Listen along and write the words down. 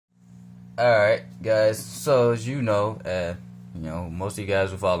Alright, guys, so as most of you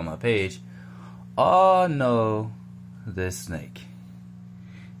guys who follow my page all know this snake.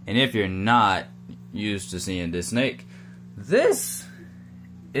 And if you're not used to seeing this snake, this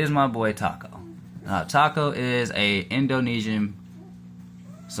is my boy Taco. Taco is a Indonesian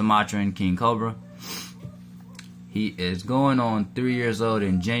Sumatran king cobra. He is going on 3 years old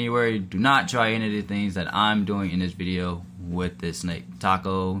in January. Do not try any of the things that I'm doing in this video with this snake.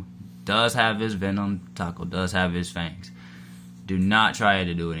 Taco does have his venom. Taco does have his fangs. Do not try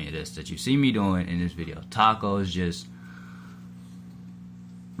to do any of this that you see me doing in this video. Taco's just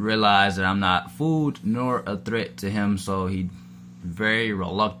realized that I'm not food nor a threat to him, so he's very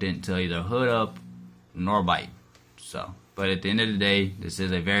reluctant to either hood up nor bite. But at the end of the day, this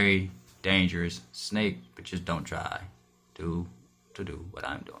is a very dangerous snake, but just don't try to do what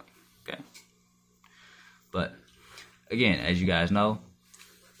I'm doing, okay? But again, as you guys know,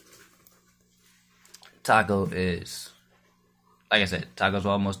 Taco is, like I said, Taco's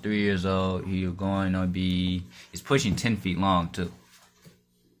almost 3 years old. He's pushing 10 feet long too.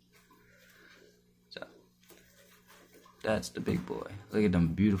 So that's the big boy. Look at them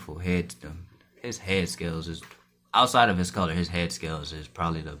beautiful heads. His head scales is, outside of his color, his head scales is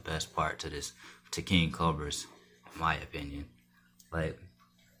probably the best part to king cobras, in my opinion. Like,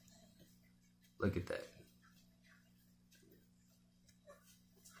 look at that.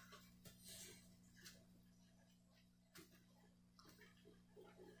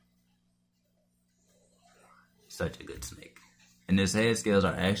 Such a good snake. And his head scales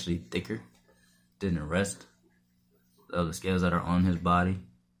are actually thicker than the rest of the scales that are on his body.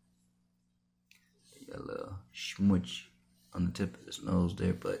 He got a little smooch on the tip of his nose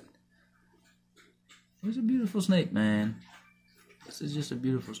there, but he's a beautiful snake, man. This is just a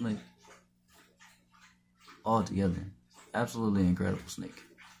beautiful snake. Altogether. Absolutely incredible snake.